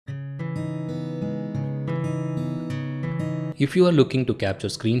If you are looking to capture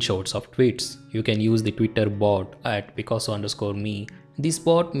screenshots of tweets, you can use the Twitter bot at Picasso_me. This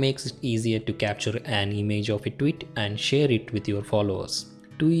bot makes it easier to capture an image of a tweet and share it with your followers.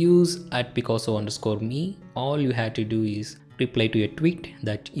 To use at Picasso_me, all you have to do is reply to a tweet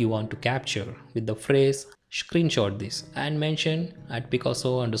that you want to capture with the phrase screenshot this and mention at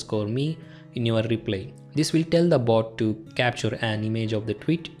Picasso_me in your reply. This will tell the bot to capture an image of the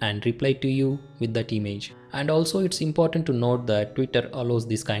tweet and reply to you with that image. And also it's important to note that Twitter allows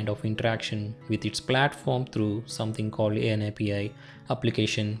this kind of interaction with its platform through something called an API,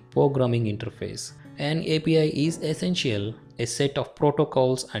 application programming interface. An API is essential, a set of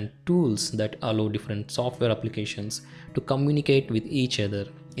protocols and tools that allow different software applications to communicate with each other.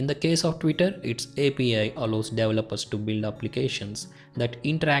 In the case of Twitter, its API allows developers to build applications that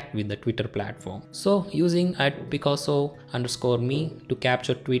interact with the Twitter platform. So using at Picasso_me to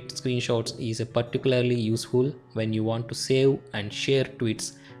capture tweet screenshots is particularly useful when you want to save and share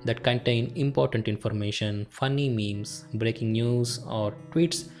tweets that contain important information, funny memes, breaking news, or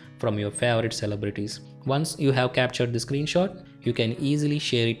tweets from your favorite celebrities. Once you have captured the screenshot, you can easily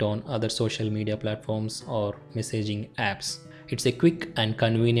share it on other social media platforms or messaging apps. It's a quick and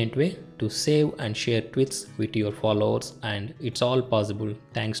convenient way to save and share tweets with your followers, and it's all possible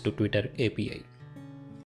thanks to Twitter API.